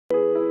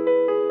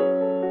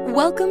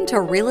Welcome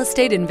to Real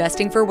Estate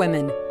Investing for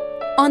Women.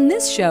 On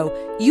this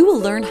show, you will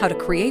learn how to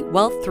create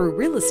wealth through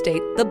real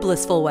estate the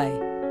blissful way.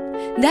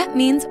 That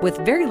means with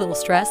very little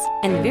stress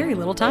and very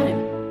little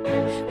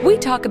time. We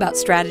talk about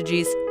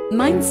strategies,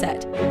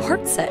 mindset,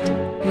 heart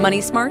set,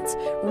 money smarts,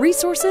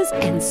 resources,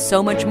 and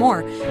so much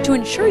more to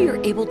ensure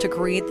you're able to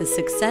create the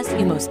success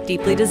you most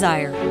deeply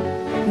desire.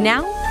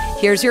 Now,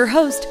 here's your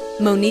host,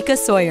 Moneeka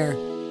Sawyer.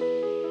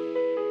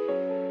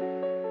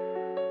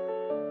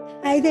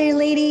 Hi there,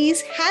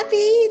 ladies.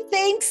 Happy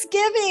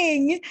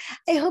Thanksgiving.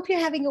 I hope you're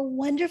having a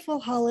wonderful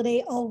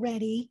holiday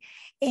already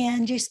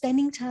and you're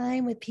spending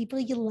time with people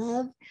you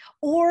love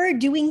or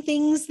doing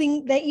things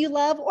that you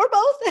love or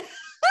both.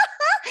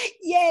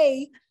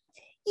 Yay.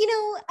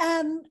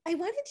 I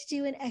wanted to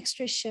do an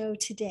extra show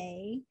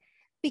today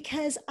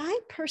because I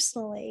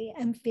personally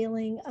am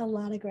feeling a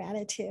lot of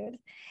gratitude.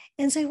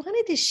 And so I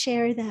wanted to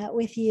share that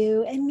with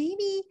you and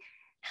maybe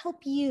help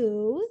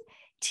you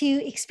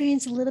to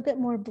experience a little bit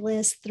more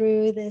bliss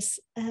through this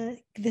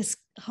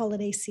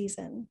holiday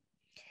season.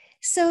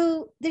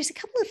 So there's a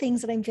couple of things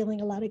that I'm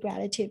feeling a lot of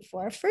gratitude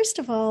for. First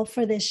of all,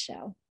 for this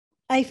show,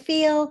 I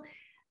feel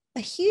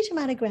a huge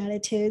amount of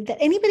gratitude that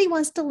anybody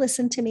wants to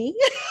listen to me,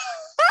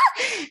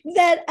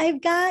 that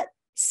I've got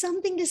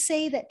something to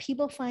say that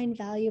people find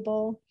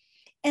valuable,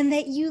 and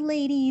that you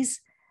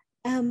ladies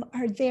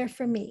are there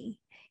for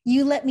me.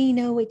 You let me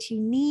know what you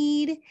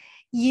need.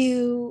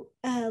 You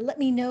let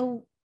me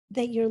know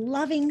that you're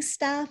loving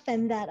stuff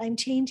and that I'm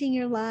changing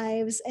your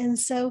lives. And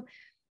so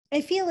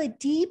I feel a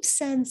deep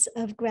sense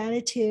of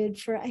gratitude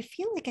for, I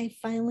feel like I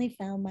finally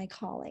found my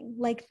calling.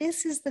 Like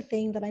this is the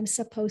thing that I'm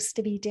supposed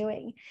to be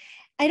doing.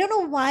 I don't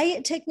know why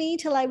it took me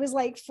till I was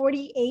like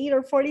 48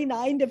 or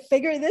 49 to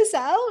figure this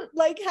out.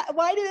 Like,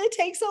 why did it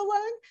take so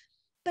long?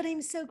 But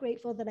I'm so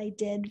grateful that I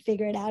did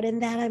figure it out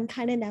and that I'm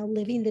kind of now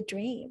living the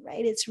dream,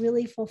 right? It's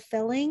really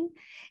fulfilling.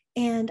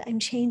 And I'm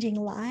changing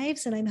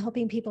lives and I'm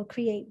helping people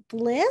create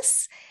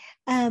bliss,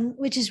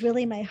 which is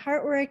really my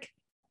heart work.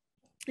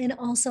 And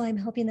also I'm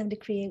helping them to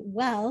create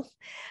wealth,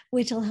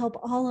 which will help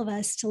all of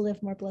us to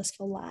live more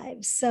blissful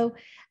lives. So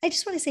I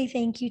just want to say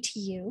thank you to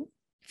you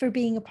for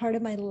being a part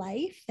of my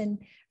life and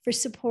for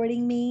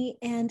supporting me.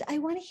 And I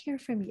want to hear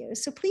from you.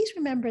 So please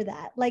remember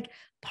that. Like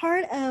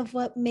part of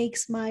what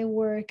makes my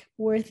work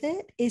worth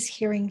it is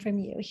hearing from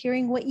you,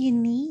 hearing what you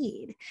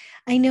need.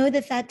 I know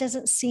that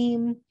doesn't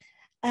seem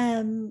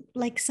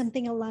like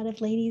something a lot of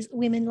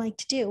women like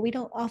to do. We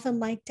don't often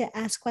like to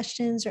ask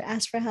questions or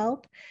ask for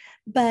help,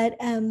 but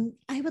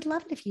I would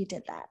love it if you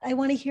did that. I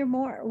want to hear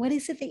more. What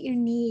is it that you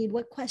need?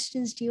 What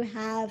questions do you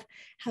have?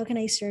 How can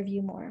I serve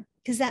you more?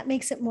 Because that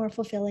makes it more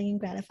fulfilling and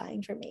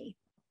gratifying for me.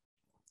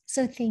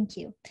 So thank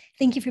you.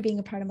 Thank you for being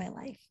a part of my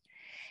life.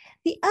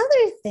 The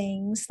other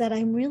things that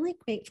I'm really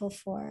grateful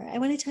for, I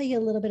want to tell you a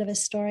little bit of a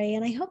story,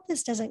 and I hope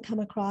this doesn't come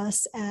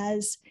across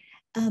as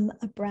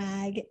a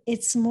brag.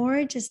 It's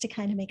more just to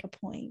kind of make a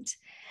point.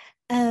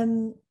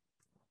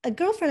 A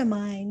girlfriend of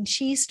mine,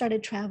 she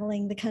started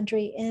traveling the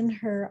country in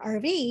her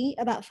RV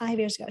about 5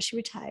 years ago. She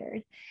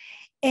retired.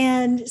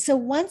 And so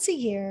once a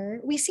year,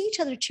 we see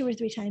each other 2 or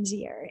 3 times a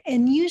year.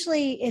 And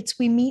usually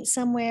we meet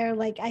somewhere.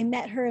 Like I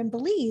met her in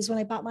Belize when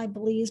I bought my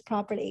Belize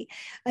property.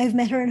 I've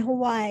met her in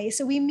Hawaii.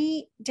 So we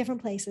meet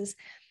different places.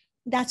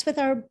 That's with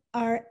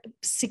our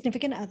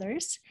significant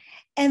others.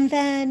 And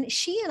then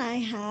she and I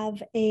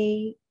have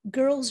a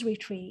girls'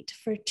 retreat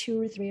for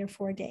 2 or 3 or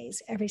 4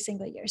 days every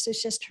single year. So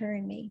it's just her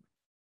and me.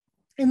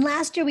 And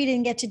last year we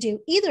didn't get to do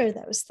either of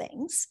those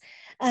things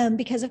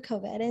because of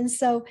COVID. And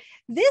so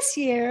this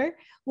year,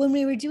 when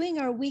we were doing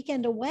our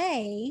weekend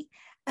away,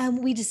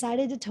 we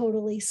decided to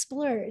totally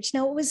splurge.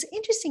 Now, what was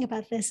interesting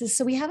about this is,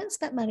 so we haven't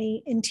spent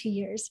money in 2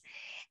 years.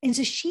 And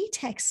so she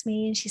texts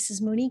me and she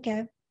says,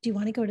 Moneeka, do you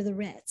want to go to the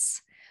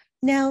Ritz?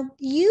 Now,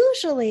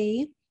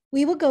 usually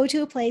we will go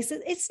to a place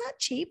that it's not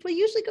cheap. We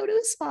usually go to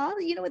a spa.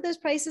 You know what those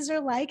prices are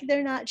like.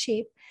 They're not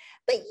cheap.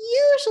 But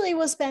usually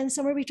we'll spend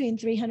somewhere between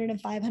 $300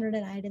 and $500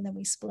 a night, and then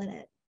we split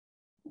it.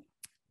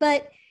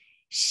 But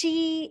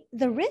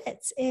the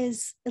Ritz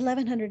is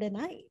 $1,100 a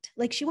night.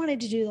 Like she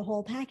wanted to do the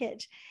whole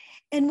package.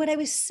 And what I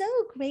was so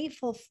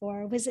grateful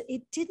for was that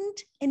it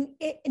didn't, and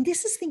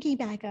this is thinking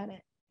back on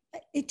it,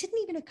 it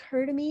didn't even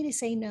occur to me to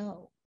say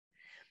no.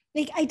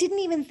 Like I didn't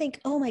even think,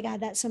 oh my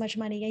God, that's so much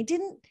money. I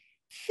didn't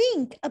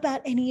think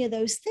about any of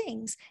those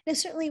things. Now,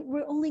 certainly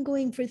we're only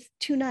going for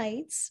 2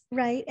 nights,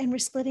 right? And we're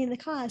splitting the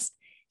cost.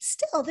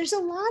 Still, there's a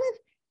lot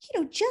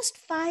of, just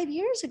 5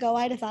 years ago,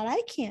 I'd have thought,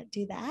 I can't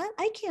do that.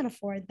 I can't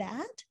afford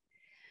that.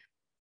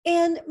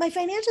 And my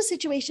financial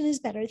situation is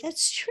better.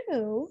 That's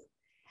true.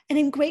 And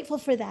I'm grateful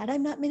for that.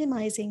 I'm not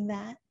minimizing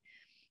that.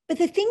 But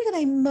the thing that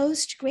I'm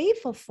most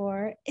grateful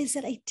for is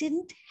that I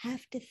didn't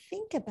have to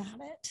think about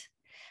it.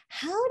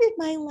 How did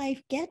my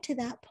life get to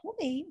that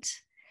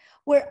point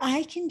where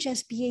I can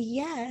just be a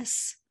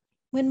yes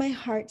when my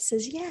heart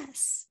says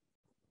yes?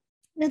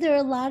 Now, there are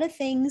a lot of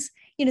things,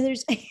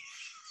 there's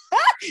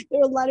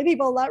there are a lot of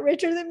people a lot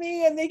richer than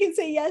me, and they can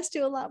say yes to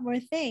a lot more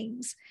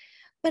things.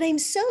 But I'm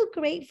so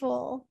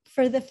grateful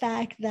for the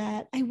fact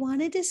that I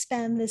wanted to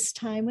spend this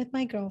time with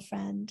my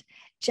girlfriend,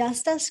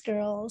 just us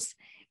girls,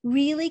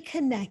 really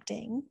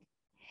connecting.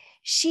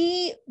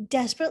 She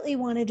desperately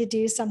wanted to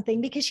do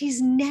something because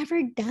she's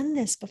never done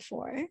this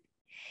before.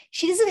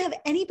 She doesn't have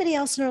anybody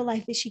else in her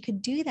life that she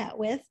could do that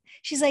with.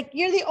 She's like,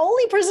 you're the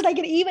only person I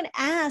could even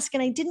ask.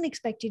 And I didn't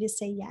expect you to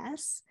say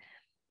yes.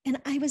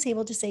 And I was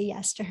able to say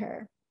yes to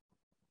her.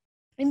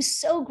 I'm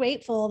so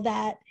grateful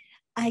that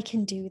I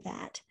can do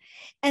that.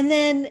 And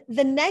then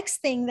the next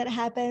thing that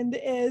happened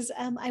is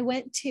I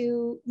went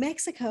to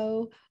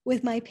Mexico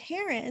with my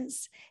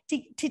parents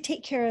to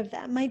take care of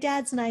them. My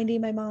dad's 90,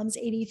 my mom's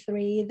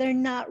 83. They're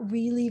not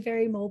really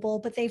very mobile,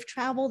 but they've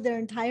traveled their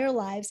entire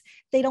lives.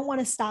 They don't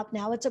want to stop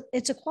now.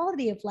 It's a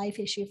quality of life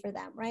issue for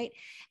them, right?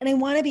 And I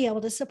want to be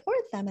able to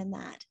support them in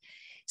that.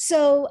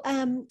 So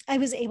I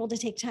was able to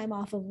take time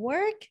off of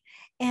work,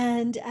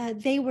 and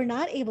they were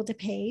not able to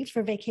pay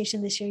for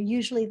vacation this year.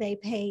 Usually they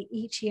pay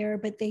each year,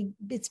 but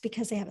it's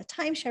because they have a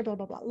timeshare, blah,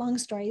 blah, blah. Long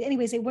story.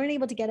 Anyways, they weren't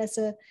able to get us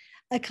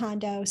a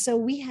condo. So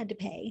we had to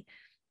pay.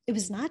 It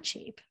was not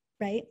cheap,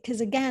 right?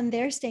 Because again,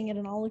 they're staying at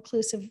an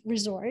all-inclusive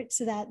resort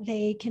so that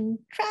they can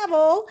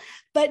travel,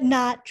 but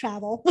not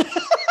travel,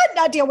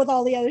 not deal with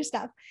all the other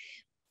stuff.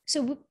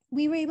 So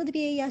we were able to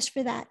be a yes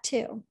for that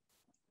too.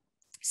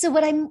 So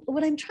what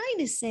I'm trying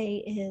to say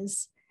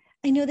is,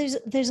 I know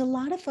there's a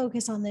lot of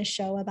focus on this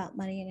show about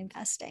money and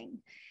investing.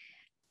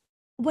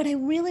 What I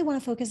really want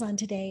to focus on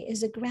today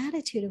is a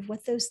gratitude of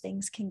what those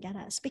things can get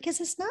us, because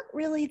it's not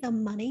really the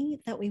money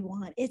that we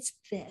want. It's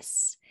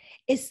this.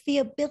 It's the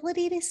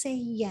ability to say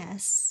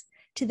yes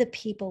to the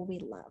people we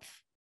love.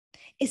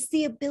 It's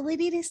the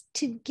ability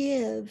to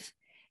give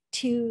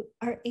to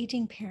our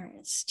aging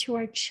parents, to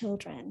our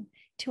children,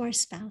 to our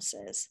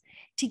spouses,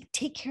 to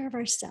take care of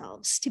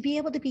ourselves, to be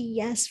able to be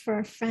yes for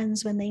our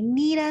friends when they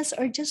need us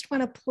or just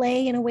want to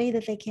play in a way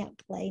that they can't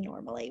play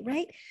normally,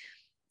 right?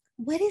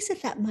 What is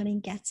it that money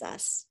gets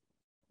us?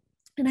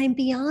 And I'm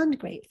beyond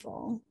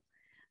grateful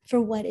for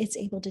what it's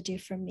able to do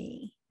for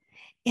me.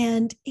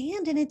 And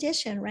in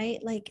addition, right,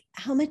 like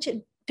how much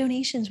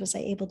donations was I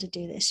able to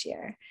do this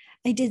year?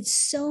 I did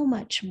so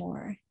much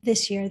more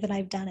this year than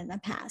I've done in the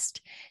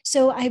past.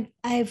 So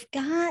I've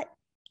got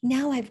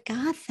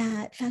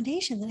that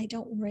foundation that I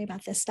don't worry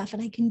about this stuff,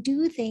 and I can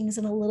do things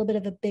in a little bit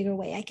of a bigger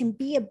way. I can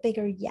be a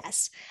bigger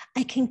yes.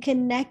 I can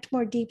connect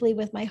more deeply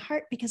with my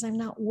heart because I'm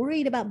not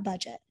worried about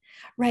budget,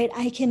 right?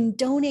 I can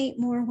donate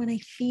more when I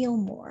feel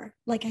more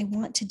like I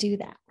want to do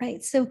that,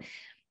 right? So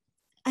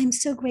I'm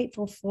so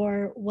grateful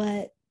for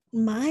what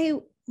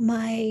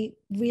my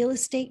real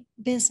estate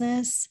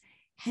business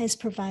has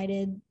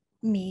provided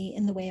me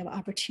in the way of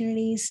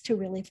opportunities to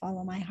really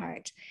follow my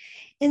heart.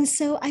 And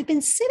so I've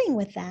been sitting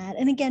with that.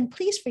 And again,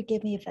 please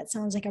forgive me if that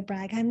sounds like a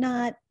brag. I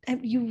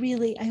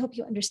hope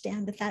you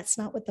understand that that's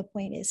not what the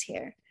point is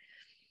here.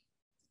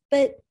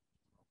 But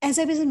as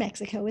I was in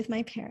Mexico with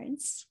my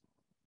parents,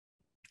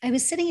 I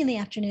was sitting in the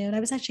afternoon. I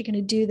was actually going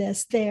to do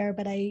this there,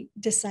 but I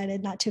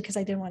decided not to because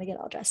I didn't want to get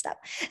all dressed up.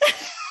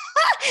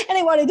 And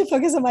I wanted to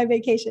focus on my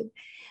vacation.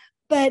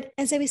 But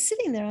as I was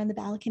sitting there on the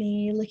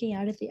balcony looking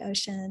out at the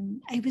ocean,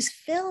 I was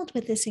filled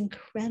with this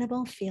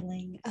incredible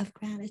feeling of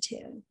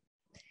gratitude.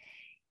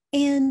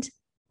 And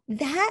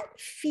that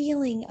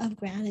feeling of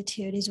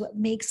gratitude is what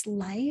makes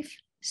life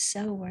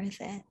so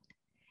worth it.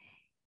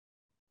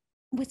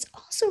 What's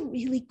also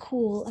really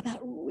cool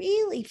about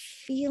really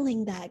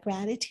feeling that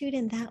gratitude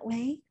in that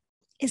way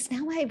is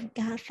now I've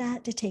got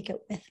that to take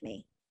it with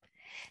me.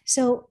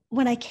 So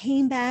when I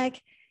came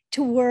back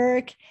to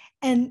work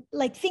and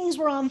like things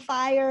were on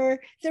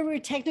fire, there were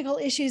technical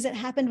issues that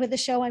happened with the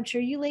show. I'm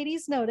sure you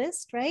ladies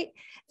noticed, right?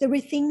 There were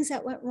things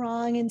that went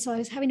wrong. And so I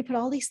was having to put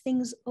all these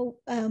things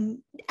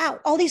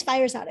out, all these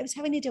fires out. I was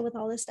having to deal with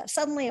all this stuff.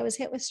 Suddenly I was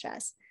hit with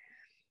stress.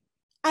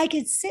 I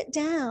could sit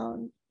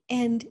down,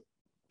 and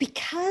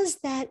because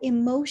that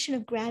emotion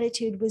of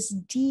gratitude was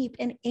deep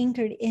and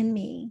anchored in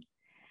me,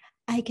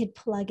 I could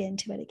plug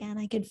into it again.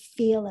 I could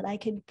feel it. I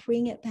could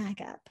bring it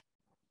back up.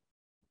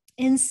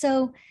 And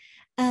so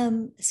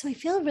I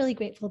feel really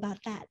grateful about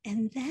that.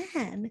 And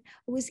then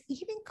what was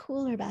even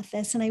cooler about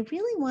this, and I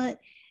really want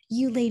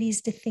you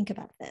ladies to think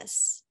about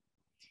this.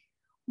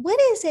 What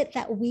is it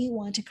that we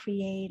want to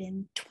create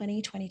in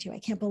 2022? I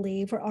can't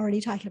believe we're already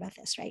talking about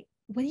this, right?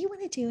 What do you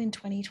want to do in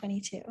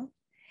 2022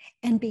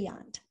 and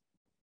beyond?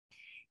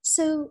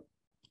 So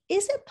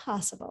is it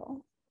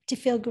possible to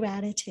feel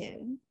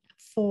gratitude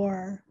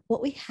for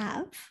what we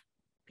have,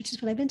 which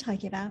is what I've been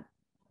talking about,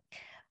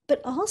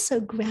 but also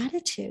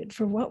gratitude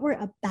for what we're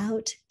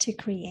about to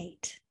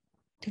create?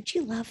 Don't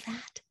you love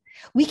that?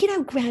 We can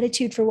have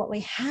gratitude for what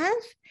we have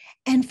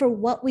and for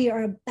what we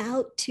are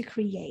about to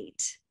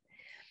create.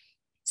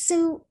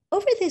 So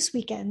over this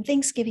weekend,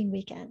 Thanksgiving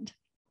weekend,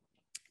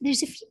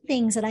 there's a few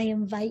things that I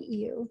invite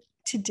you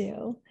to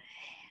do.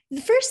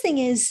 The first thing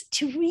is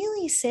to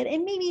really sit,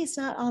 and maybe it's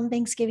not on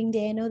Thanksgiving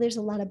Day. I know there's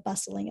a lot of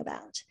bustling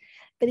about,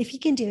 but if you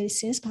can do it as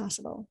soon as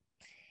possible,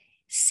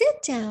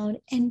 sit down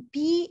and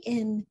be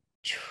in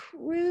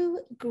true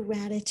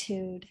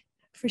gratitude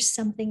for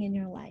something in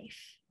your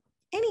life.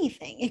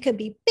 anything. It could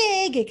be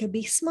big, it could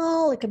be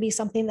small, it could be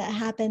something that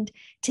happened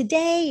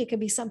today, it could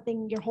be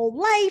something your whole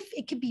life,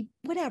 it could be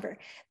whatever.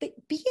 But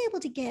be able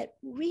to get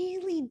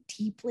really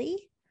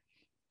deeply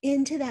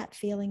into that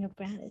feeling of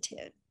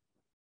gratitude.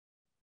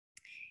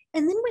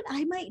 And then what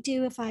I might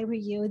do if I were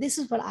you, this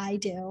is what I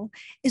do,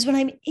 is when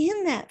I'm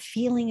in that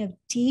feeling of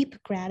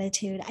deep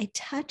gratitude, I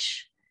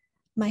touch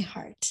my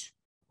heart.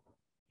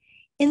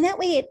 In that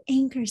way, it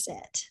anchors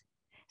it.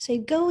 So I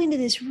go into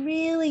this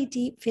really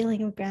deep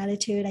feeling of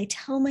gratitude. I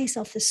tell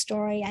myself the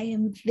story. I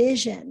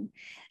envision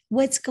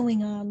what's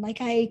going on.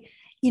 Like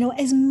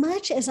as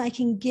much as I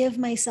can give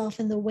myself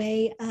in the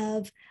way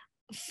of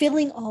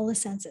filling all the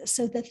senses.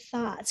 So the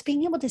thoughts,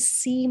 being able to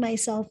see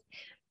myself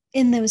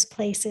in those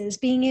places,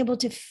 being able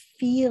to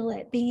feel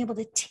it, being able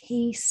to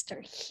taste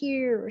or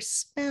hear or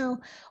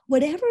smell,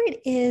 whatever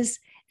it is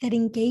that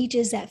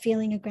engages that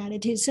feeling of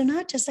gratitude. So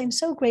not just I'm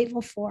so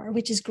grateful for,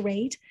 which is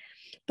great,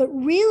 but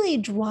really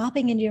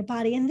dropping into your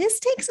body. And this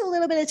takes a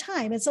little bit of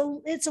time. It's a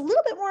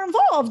little bit more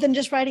involved than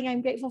just writing,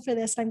 I'm grateful for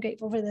this, I'm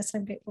grateful for this,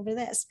 I'm grateful for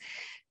this.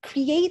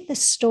 Create the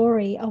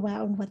story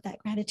around what that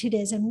gratitude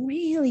is and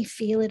really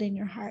feel it in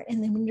your heart.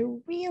 And then when you're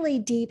really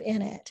deep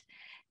in it,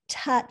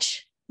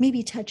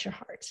 maybe touch your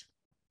heart,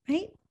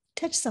 right?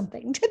 Touch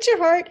something, touch your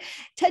heart,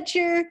 touch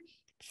your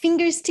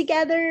fingers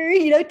together,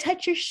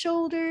 touch your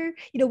shoulder,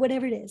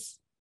 whatever it is.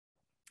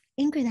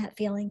 Anchor that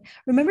feeling.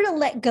 Remember to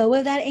let go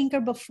of that anchor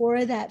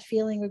before that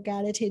feeling of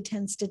gratitude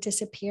tends to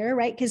disappear,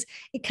 right? Because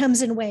it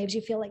comes in waves.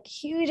 You feel like a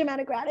huge amount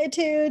of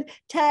gratitude,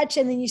 touch,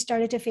 and then you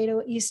start it to fade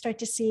away. You start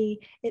to see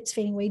it's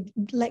fading away.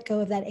 Let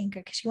go of that anchor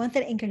because you want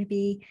that anchor to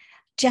be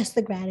just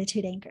the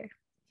gratitude anchor.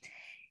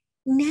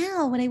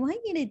 Now, what I want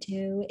you to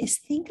do is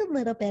think a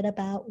little bit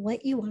about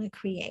what you want to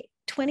create.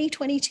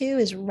 2022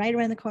 is right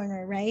around the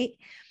corner, right?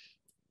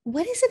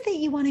 What is it that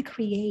you want to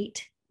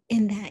create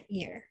in that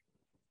year?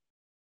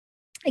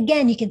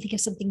 Again, you can think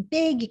of something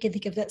big. You can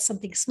think of that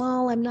something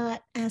small. I'm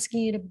not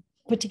asking you to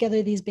put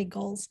together these big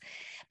goals,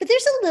 but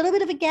there's a little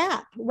bit of a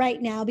gap right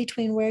now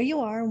between where you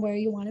are and where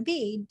you want to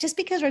be. Just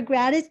because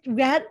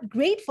we're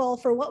grateful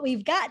for what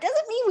we've got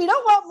doesn't mean we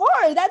don't want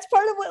more. That's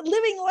part of what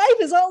living life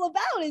is all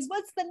about, is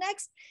what's the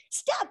next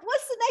step?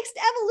 What's the next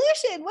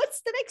evolution?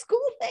 What's the next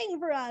cool thing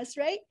for us,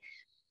 right?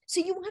 So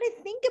you want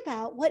to think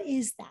about what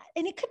is that?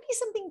 And it could be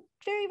something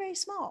very, very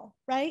small,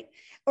 right?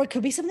 Or it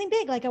could be something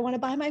big. Like I want to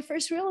buy my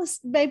first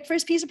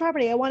piece of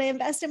property. I want to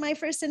invest in my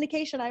first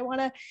syndication. I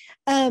want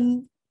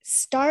to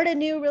start a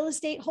new real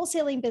estate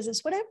wholesaling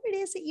business, whatever it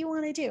is that you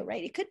want to do,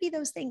 right? It could be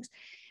those things.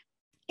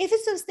 If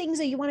it's those things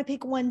that you want to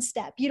pick one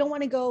step, you don't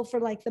want to go for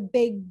like the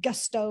big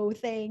gusto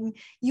thing.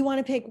 You want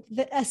to pick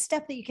a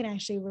step that you can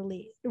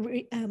actually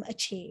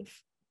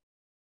achieve.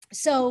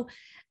 So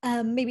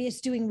maybe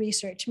it's doing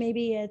research,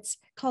 maybe it's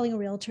calling a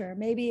realtor,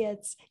 maybe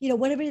it's,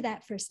 whatever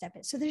that first step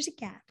is. So there's a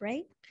gap,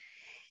 right?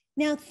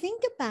 Now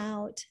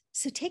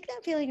so take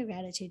that feeling of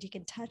gratitude. You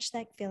can touch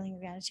that feeling of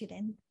gratitude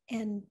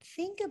and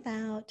think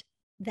about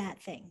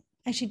that thing.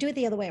 Actually, do it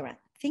the other way around.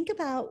 Think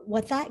about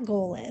what that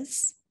goal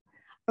is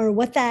or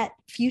what that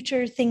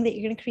future thing that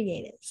you're going to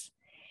create is.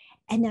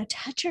 And now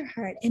touch your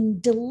heart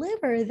and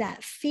deliver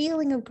that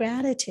feeling of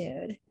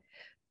gratitude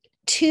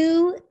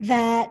to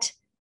that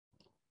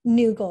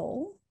new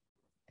goal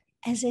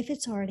as if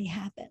it's already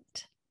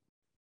happened.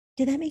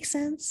 Did that make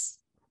sense?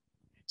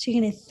 So you're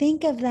going to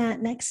think of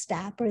that next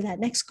step or that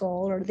next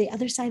goal or the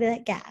other side of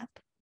that gap,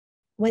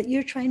 what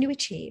you're trying to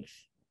achieve.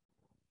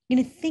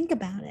 You're going to think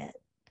about it.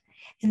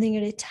 And then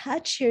you're going to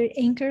touch your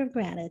anchor of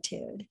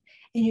gratitude.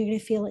 And you're going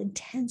to feel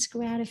intense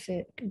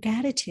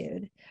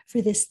gratitude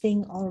for this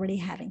thing already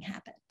having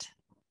happened.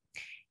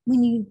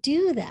 When you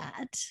do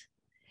that,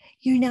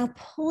 you're now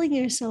pulling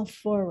yourself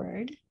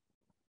forward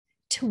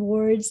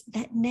towards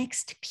that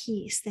next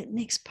piece, that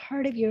next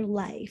part of your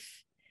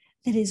life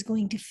that is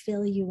going to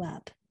fill you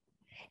up.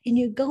 And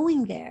you're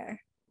going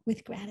there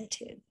with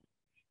gratitude.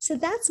 So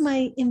that's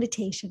my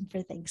invitation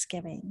for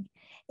Thanksgiving,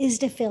 is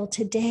to fill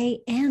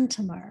today and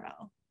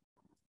tomorrow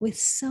with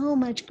so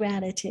much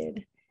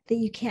gratitude that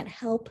you can't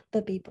help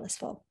but be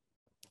blissful.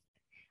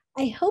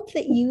 I hope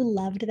that you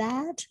loved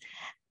that.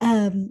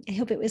 I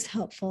hope it was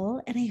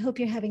helpful, and I hope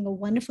you're having a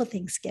wonderful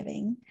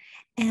Thanksgiving.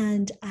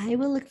 And I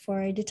will look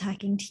forward to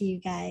talking to you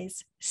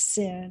guys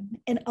soon.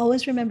 And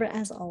always remember,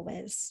 as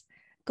always,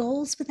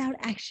 goals without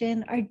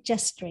action are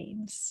just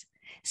dreams.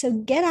 So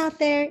get out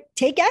there,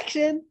 take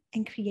action,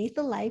 and create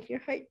the life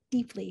your heart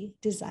deeply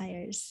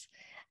desires.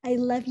 I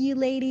love you,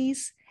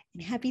 ladies,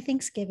 and happy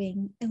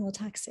Thanksgiving, and we'll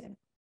talk soon.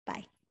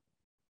 Bye.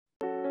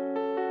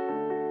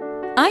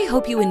 I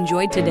hope you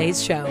enjoyed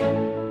today's show.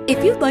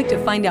 If you'd like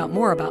to find out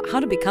more about how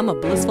to become a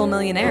blissful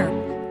millionaire,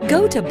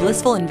 go to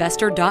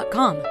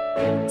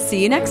blissfulinvestor.com.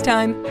 See you next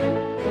time.